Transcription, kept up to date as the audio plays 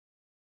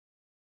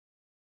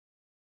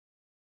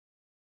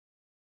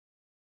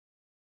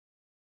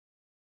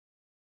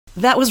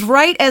That was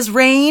Right as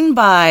Rain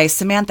by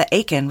Samantha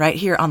Aiken right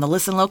here on the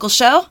Listen Local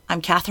show. I'm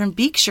Catherine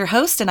Beeks, your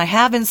host, and I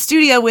have in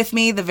studio with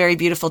me the very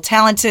beautiful,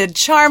 talented,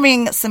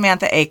 charming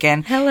Samantha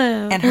Aiken.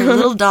 Hello. And her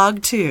little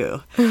dog,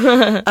 too.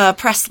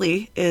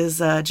 Presley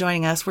is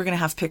joining us. We're going to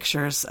have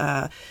pictures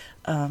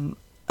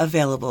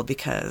available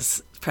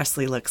because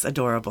Presley looks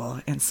adorable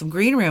in some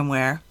green room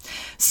wear.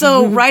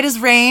 So, Right as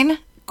Rain,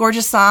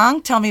 gorgeous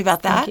song. Tell me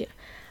about that. Thank you.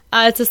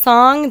 It's a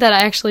song that I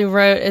actually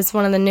wrote. It's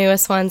one of the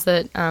newest ones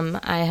that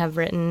I have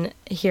written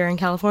here in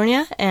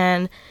California.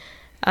 And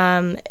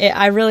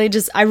I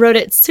wrote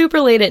it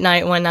super late at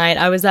night one night.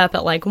 I was up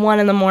at like 1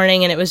 a.m.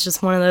 and it was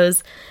just one of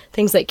those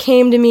things that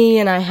came to me.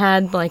 And I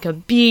had like a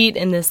beat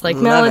and this like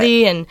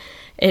melody and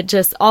it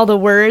just, all the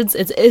words,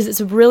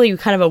 it's really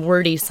kind of a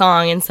wordy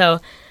song. And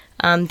so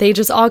they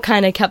just all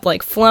kind of kept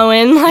like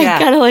flowing, like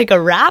kind of like a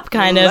rap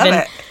kind of.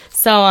 And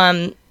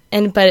so,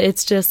 but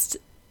it's just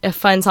a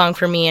fun song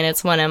for me, and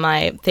it's one of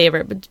my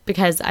favorite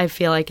because I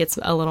feel like it's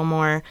a little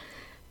more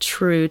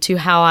true to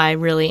how I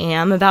really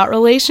am about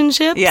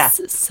relationships. Yeah.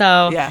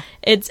 So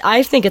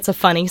I think it's a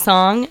funny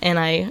song, and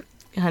I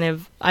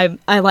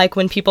like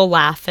when people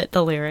laugh at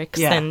the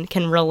lyrics and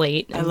can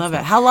relate. I love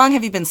it. How long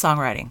have you been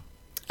songwriting?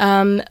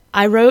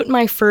 I wrote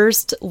my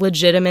first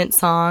legitimate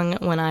song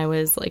when I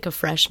was like a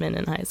freshman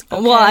in high school.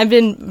 Okay. Well, I've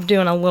been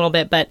doing a little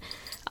bit, but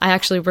I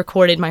actually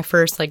recorded my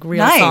first like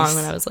real song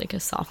when I was like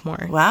a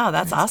sophomore. Wow,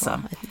 that's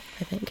awesome.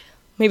 I think.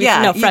 Maybe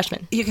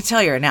freshman. You can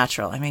tell you're a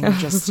natural. I mean,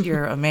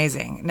 you're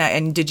amazing. Now,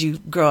 and did you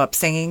grow up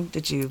singing?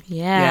 Did you?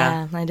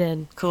 Yeah, I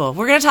did. Cool.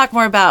 We're going to talk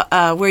more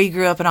about where you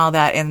grew up and all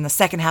that in the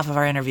second half of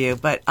our interview.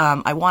 But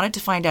I wanted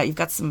to find out, you've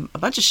got a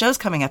bunch of shows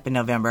coming up in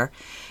November,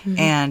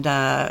 and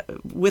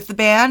with the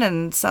band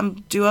and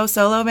some duo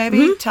solo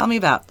maybe. Tell me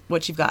about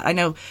what you've got. I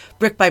know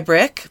Brick by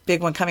Brick,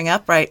 big one coming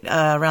up right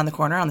around the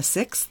corner on the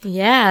 6th.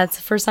 Yeah, it's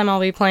the first time I'll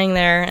be playing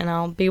there, and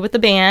I'll be with the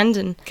band.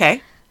 And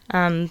okay.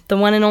 The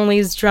one and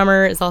only's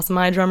drummer is also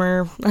my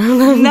drummer.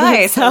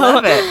 Nice, I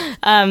love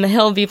it.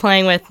 He'll be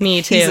playing with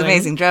me too. He's an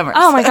amazing drummer.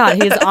 Oh my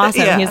God, he's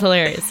awesome. He's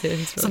hilarious.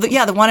 He's really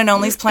cool. The one and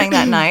only's playing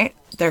that night.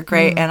 They're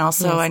great, and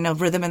also I know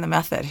Rhythm and the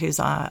Method, who's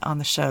on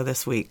the show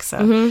this week.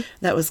 So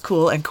that was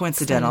cool and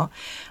coincidental.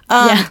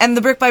 And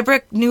the Brick by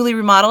Brick, newly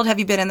remodeled. Have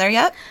you been in there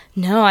yet?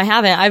 No, I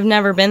haven't. I've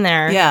never been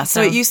there. Yeah,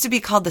 so it used to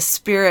be called the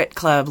Spirit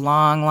Club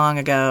long, long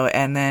ago,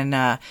 and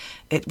then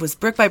it was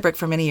Brick by Brick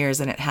for many years,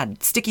 and it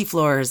had sticky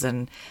floors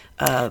and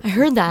I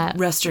heard that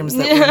restrooms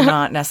that were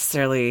not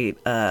necessarily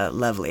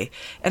lovely.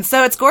 And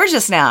so it's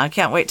gorgeous now. I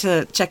can't wait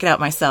to check it out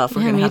myself.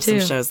 We're going to have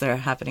some shows there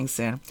happening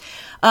soon.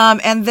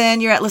 And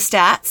then you're at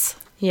Lestat's.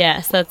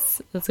 Yes,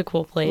 that's a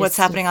cool place. What's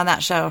happening on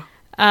that show?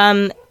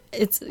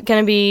 It's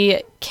going to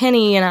be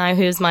Kenny and I,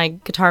 who's my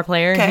guitar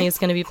player, and he's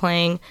going to be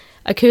playing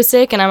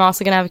acoustic, and I'm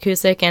also going to have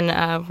acoustic,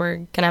 and we're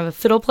going to have a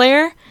fiddle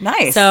player.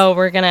 Nice. So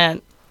we're going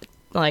to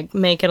like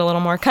make it a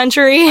little more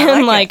country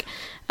and like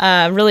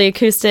really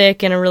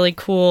acoustic and a really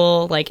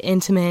cool, like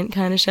intimate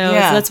kind of show.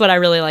 Yeah. So that's what I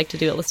really like to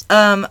do at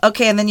Lestat's.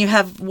 Okay, and then you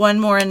have one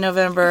more in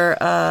November,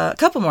 a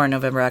couple more in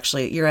November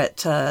actually. You're at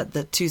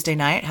the Tuesday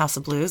night, House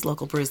of Blues,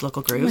 Local Brews,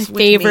 Local Grooves. My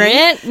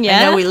favorite,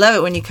 I know we love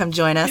it when you come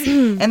join us.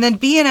 And then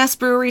B&S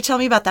Brewery, tell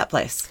me about that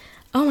place.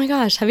 Oh my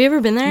gosh, have you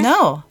ever been there?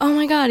 No. Oh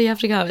my God, you have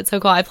to go. It's so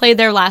cool. I played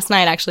there last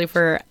night actually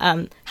for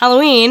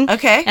Halloween.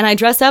 Okay. And I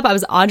dressed up. I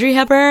was Audrey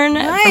Hepburn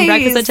from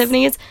Breakfast at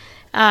Tiffany's.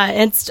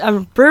 It's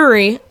a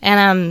brewery,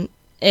 and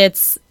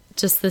it's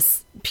just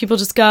this, people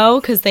just go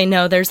because they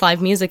know there's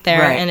live music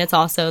there, and it's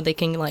also, they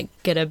can like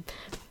get a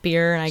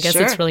beer, and I guess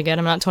it's really good.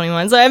 I'm not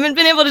 21, so I haven't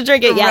been able to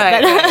drink it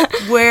yet.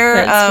 But Where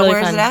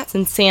really is it at? It's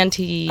in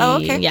Santee. Oh,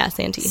 okay. Yeah,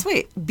 Santee.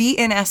 Sweet.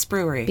 B&S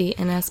Brewery.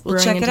 B&S Brewing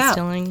We'll check and it out.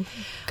 Distilling.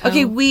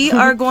 Okay, we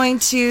are going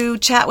to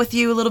chat with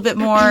you a little bit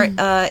more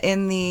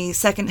in the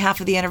second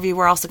half of the interview.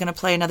 We're also going to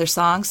play another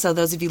song, so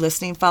those of you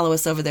listening, follow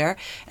us over there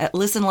at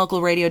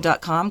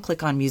listenlocalradio.com.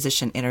 Click on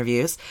Musician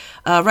Interviews.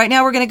 Right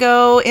now we're going to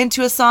go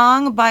into a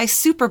song by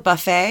Super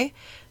Buffet,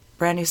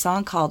 brand new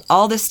song called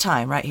All This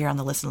Time, right here on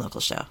the Listen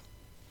Local show.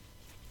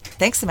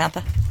 Thanks,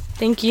 Samantha.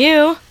 Thank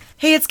you.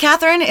 Hey, it's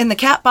Catherine in the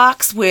Cat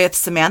Box with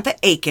Samantha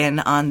Aiken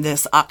on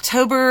this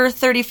October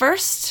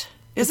 31st.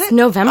 Is it?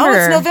 November. Oh,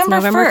 it's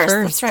November 1st.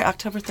 1st. That's right,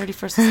 October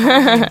 31st is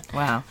Halloween.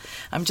 Wow.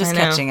 I'm just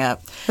catching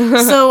up.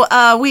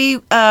 So we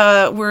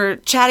were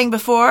chatting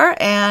before,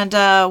 and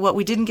what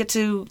we didn't get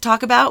to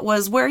talk about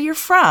was where you're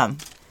from.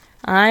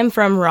 I'm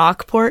from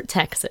Rockport,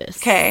 Texas.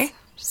 Okay.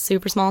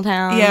 Super small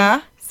town.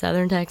 Yeah.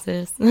 Southern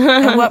Texas.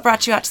 And what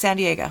brought you out to San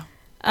Diego?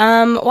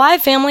 Well, I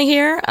have family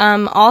here.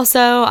 Also,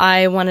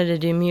 I wanted to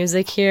do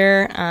music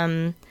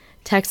here.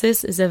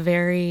 Texas is a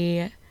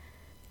very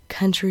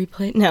country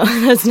place. No,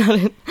 that's not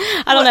it.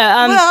 I don't know.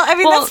 Well, I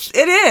mean,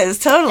 it is,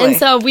 totally. And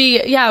so we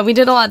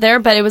did a lot there,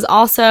 but it was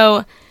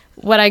also,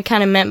 what I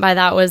kind of meant by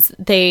that was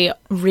they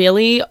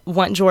really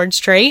want George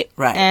Strait.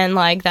 Right. And,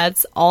 like,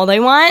 that's all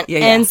they want. Yeah.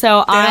 And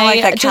so they don't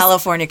like that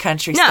California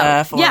country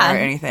stuff or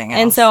anything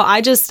else. And so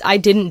I just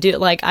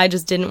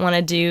didn't want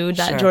to do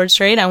that George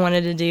Strait. I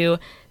wanted to do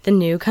the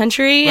new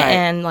country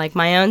and, like,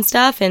 my own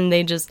stuff, and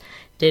they just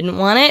didn't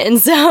want it.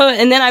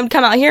 And then I'd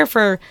come out here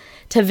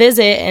to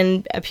visit,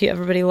 and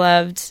everybody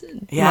loved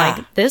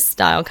like this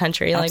style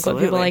country, like what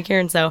people like here.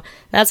 And so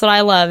that's what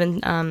I love.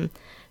 And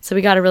so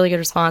we got a really good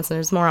response, and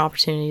there's more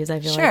opportunities, I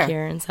feel like,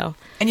 here. And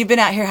you've been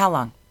out here how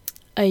long?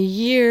 A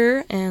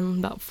year and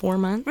about 4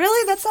 months.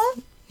 Really? That's all?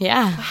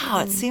 Yeah.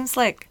 Wow, it seems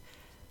like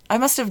I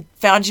must have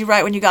found you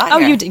right when you got here. Oh,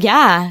 you did?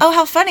 Yeah. Oh,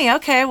 how funny.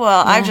 Okay,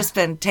 well, I've just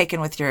been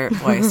taken with your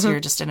voice. You're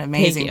just an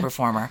amazing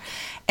performer.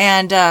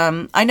 And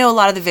I know a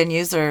lot of the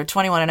venues are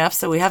 21 and up,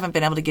 so we haven't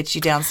been able to get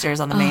you downstairs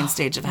on the main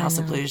stage of House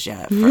of Blues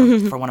yet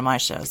for one of my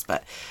shows.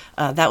 But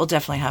that will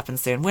definitely happen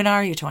soon. When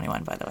are you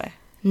 21, by the way?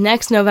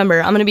 Next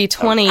November. I'm going to be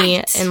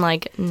 20 in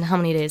like, how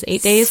many days?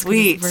 8 days?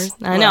 Sweet.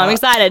 I know, I'm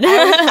excited.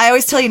 I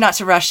always tell you not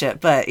to rush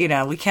it, but,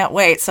 we can't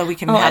wait so we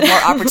can have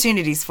more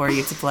opportunities for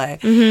you to play.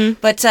 Mm-hmm.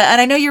 But, and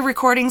I know you're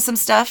recording some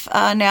stuff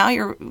now.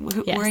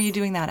 Where are you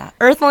doing that at?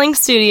 Earthling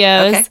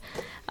Studios. Okay.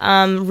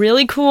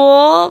 Really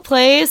cool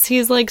place.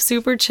 He's like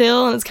super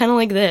chill, and it's kind of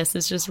like this.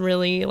 It's just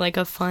really like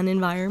a fun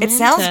environment. It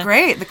sounds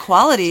great. The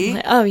quality.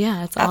 Oh,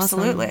 yeah, it's awesome.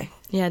 Absolutely.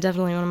 Yeah,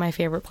 definitely one of my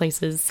favorite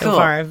places so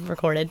far I've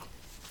recorded.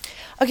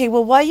 Okay,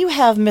 well, while you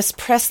have Miss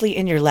Presley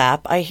in your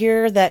lap, I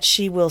hear that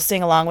she will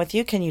sing along with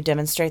you. Can you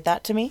demonstrate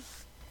that to me?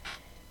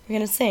 We're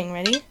going to sing.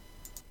 Ready?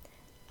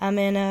 I'm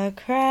in a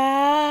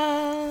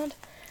crowd.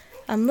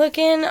 I'm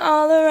looking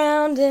all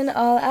around, and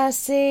all I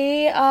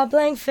see are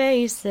blank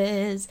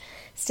faces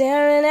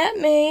staring at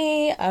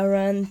me. I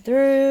run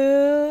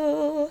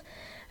through.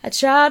 I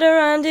try to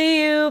run to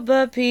you,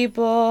 but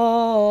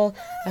people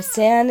are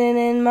standing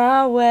in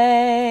my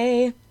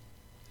way.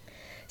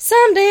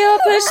 Someday I'll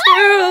push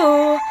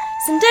through.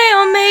 Someday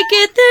I'll make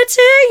it there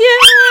to you.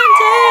 One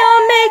day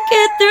I'll make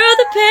it through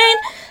the pain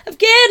of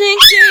getting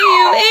to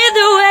you.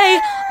 Either way,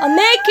 I'll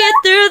make it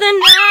through the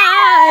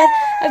night.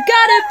 I've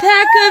got a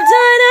pack of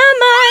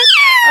dynamite.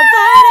 I'll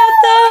light up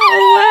the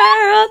whole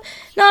world,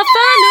 and I'll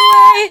find a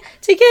way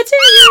to get to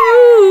you.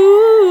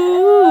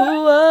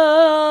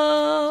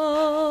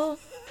 Oh.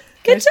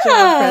 Good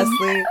job,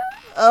 Presley.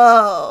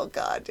 Oh,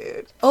 God,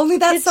 dude. Only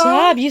that song? Good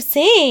job. You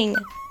sing.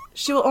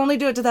 She will only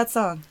do it to that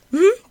song.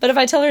 Mm-hmm. But if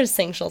I tell her to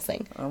sing, she'll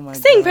sing. Oh my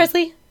Sing, God.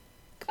 Presley.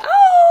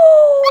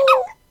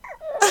 Oh!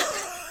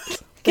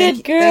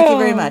 Good girl. Thank you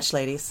very much,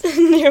 ladies.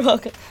 You're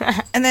welcome.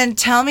 And then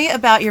tell me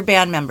about your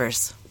band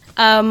members.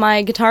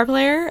 My guitar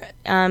player,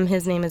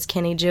 his name is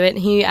Kenny Jewett.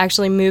 He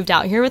actually moved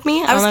out here with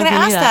me. I was going to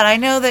ask that. I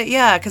know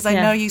that, because I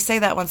know you say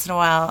that once in a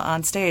while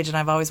on stage, and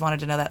I've always wanted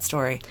to know that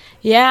story.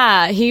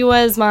 Yeah, he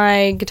was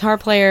my guitar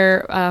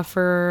player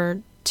for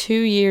 2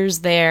 years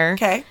there.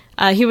 Okay.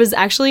 He was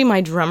actually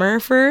my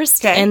drummer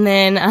first, and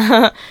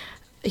then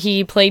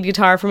he played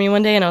guitar for me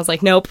one day, and I was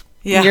like, nope,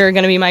 you're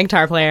going to be my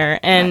guitar player.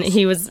 And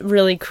he was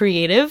really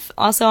creative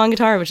also on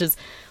guitar, which is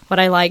what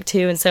I like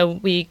too. And so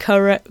we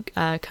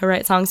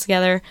co-write songs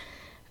together.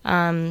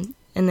 And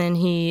then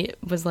he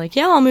was like,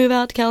 yeah, I'll move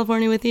out to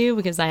California with you,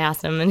 because I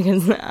asked him.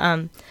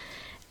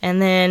 And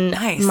then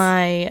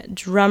my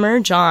drummer,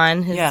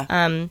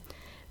 John,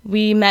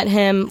 we met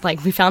him,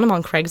 we found him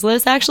on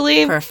Craigslist,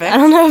 actually. Perfect. I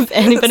don't know if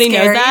anybody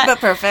knows that. But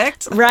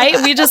perfect.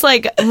 Right? We just,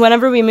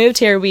 whenever we moved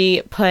here,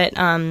 we put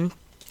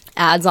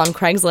ads on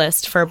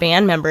Craigslist for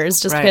band members,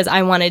 just because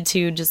I wanted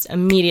to just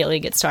immediately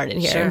get started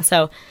here. Sure. And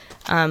so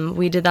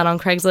we did that on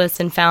Craigslist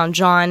and found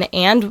John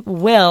and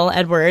Will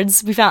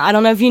Edwards. I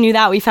don't know if you knew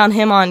that, we found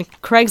him on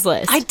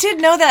Craigslist. I did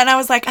know that, and I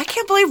was like, I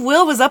can't believe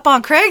Will was up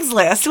on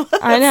Craigslist.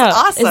 I know.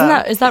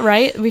 Awesome. Is that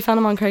right? We found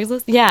him on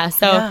Craigslist? Yeah.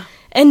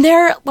 And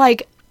they're,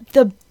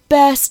 the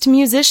best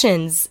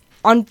musicians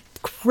on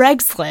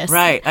Craigslist.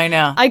 Right, I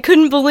know. I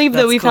couldn't believe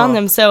that we found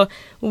them. So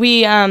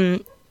we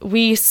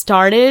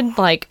started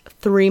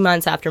 3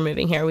 months after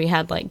moving here. We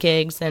had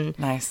gigs and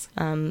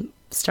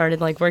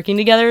started working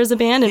together as a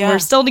band, and we're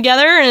still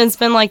together, and it's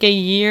been a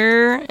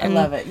year. And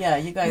I love it. Yeah,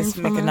 you guys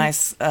make a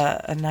nice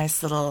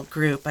little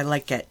group. I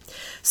like it.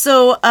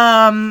 So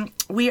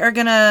we are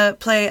gonna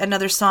play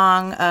another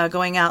song,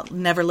 "Going Out,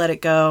 Never Let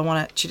It Go." I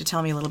want you to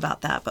tell me a little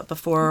about that. But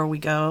before we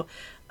go,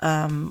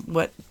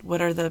 what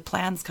are the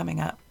plans coming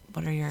up?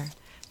 What are your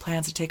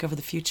plans to take over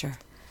the future?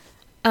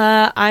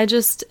 I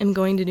just am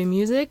going to do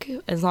music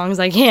as long as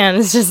I can.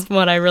 It's just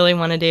what I really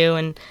want to do,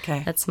 and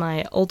that's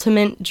my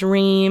ultimate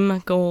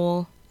dream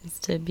goal, is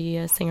to be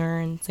a singer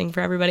and sing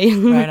for everybody.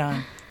 Right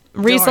on.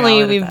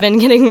 Recently, we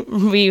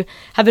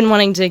have been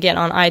wanting to get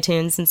on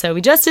iTunes, and so we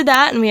just did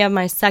that, and we have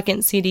my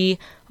second CD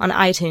on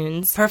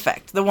iTunes.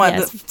 Perfect. The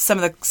one, some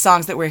of the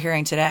songs that we're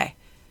hearing today.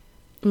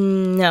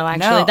 No,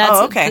 actually,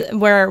 that's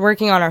we're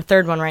working on our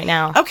third one right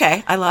now.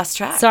 Okay, I lost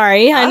track.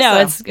 Sorry, awesome. I know,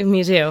 it's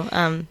me too.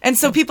 And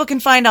so people can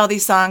find all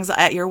these songs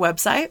at your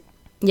website?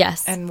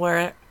 Yes. And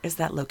where is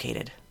that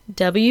located?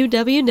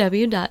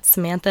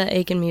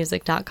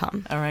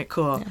 www.samanthaaikenmusic.com. All right,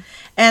 cool. Yeah.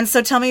 And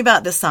so tell me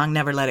about this song,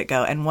 Never Let It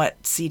Go, and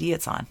what CD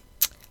it's on.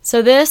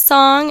 So this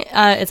song,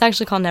 it's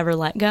actually called Never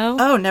Let Go.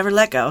 Oh, Never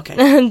Let Go,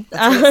 okay.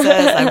 That's what it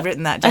says. I've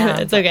written that down.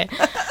 It's okay.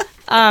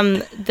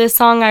 This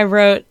song I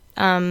wrote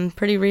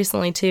pretty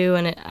recently too,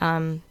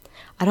 and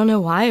I don't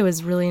know why I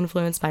was really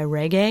influenced by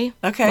reggae.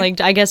 Okay.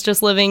 Like, I guess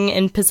just living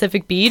in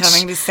Pacific Beach.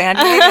 Coming to San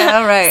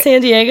Diego, right.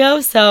 San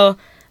Diego. So,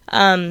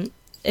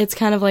 it's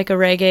kind of like a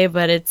reggae,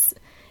 but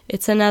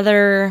it's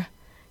another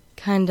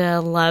kind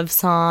of love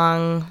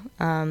song,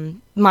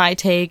 my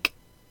take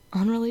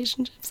on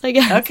relationships, I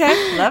guess.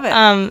 Okay, love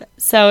it.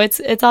 So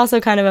it's also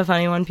kind of a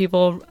funny one.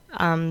 People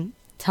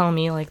tell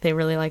me like they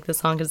really like the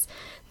song because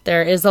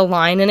there is a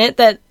line in it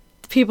that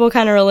people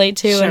kind of relate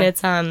to, Sure. and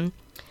it's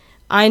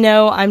I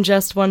know I'm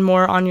just one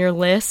more on your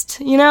list,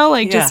 you know,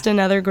 like just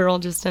another girl,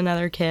 just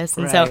another kiss.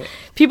 And so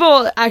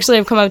people actually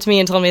have come up to me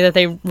and told me that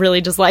they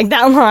really just like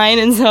that line.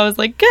 And so I was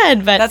like, good.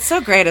 But that's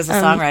so great as a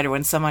songwriter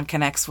when someone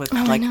connects with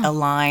like a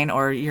line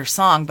or your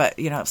song, but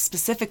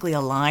specifically a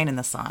line in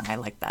the song. I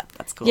like that.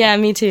 That's cool. Yeah,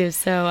 me too.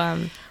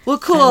 So, well,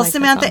 cool.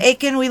 Samantha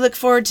Aiken, we look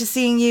forward to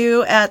seeing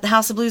you at the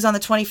House of Blues on the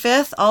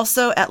 25th,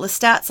 also at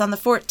Lestat's on the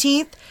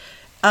 14th.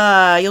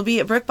 You'll be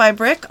at Brick by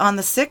Brick on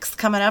the 6th,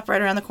 coming up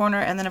right around the corner.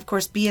 And then, of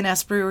course,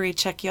 B&S Brewery,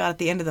 check you out at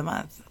the end of the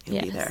month.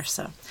 You'll be there.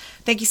 So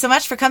thank you so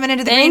much for coming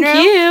into the Green Room.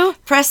 Thank you.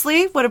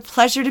 Presley, what a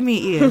pleasure to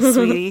meet you,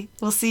 sweetie.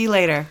 We'll see you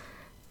later.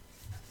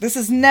 This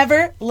is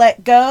Never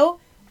Let Go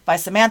by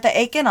Samantha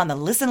Aiken on the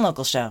Listen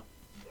Local Show.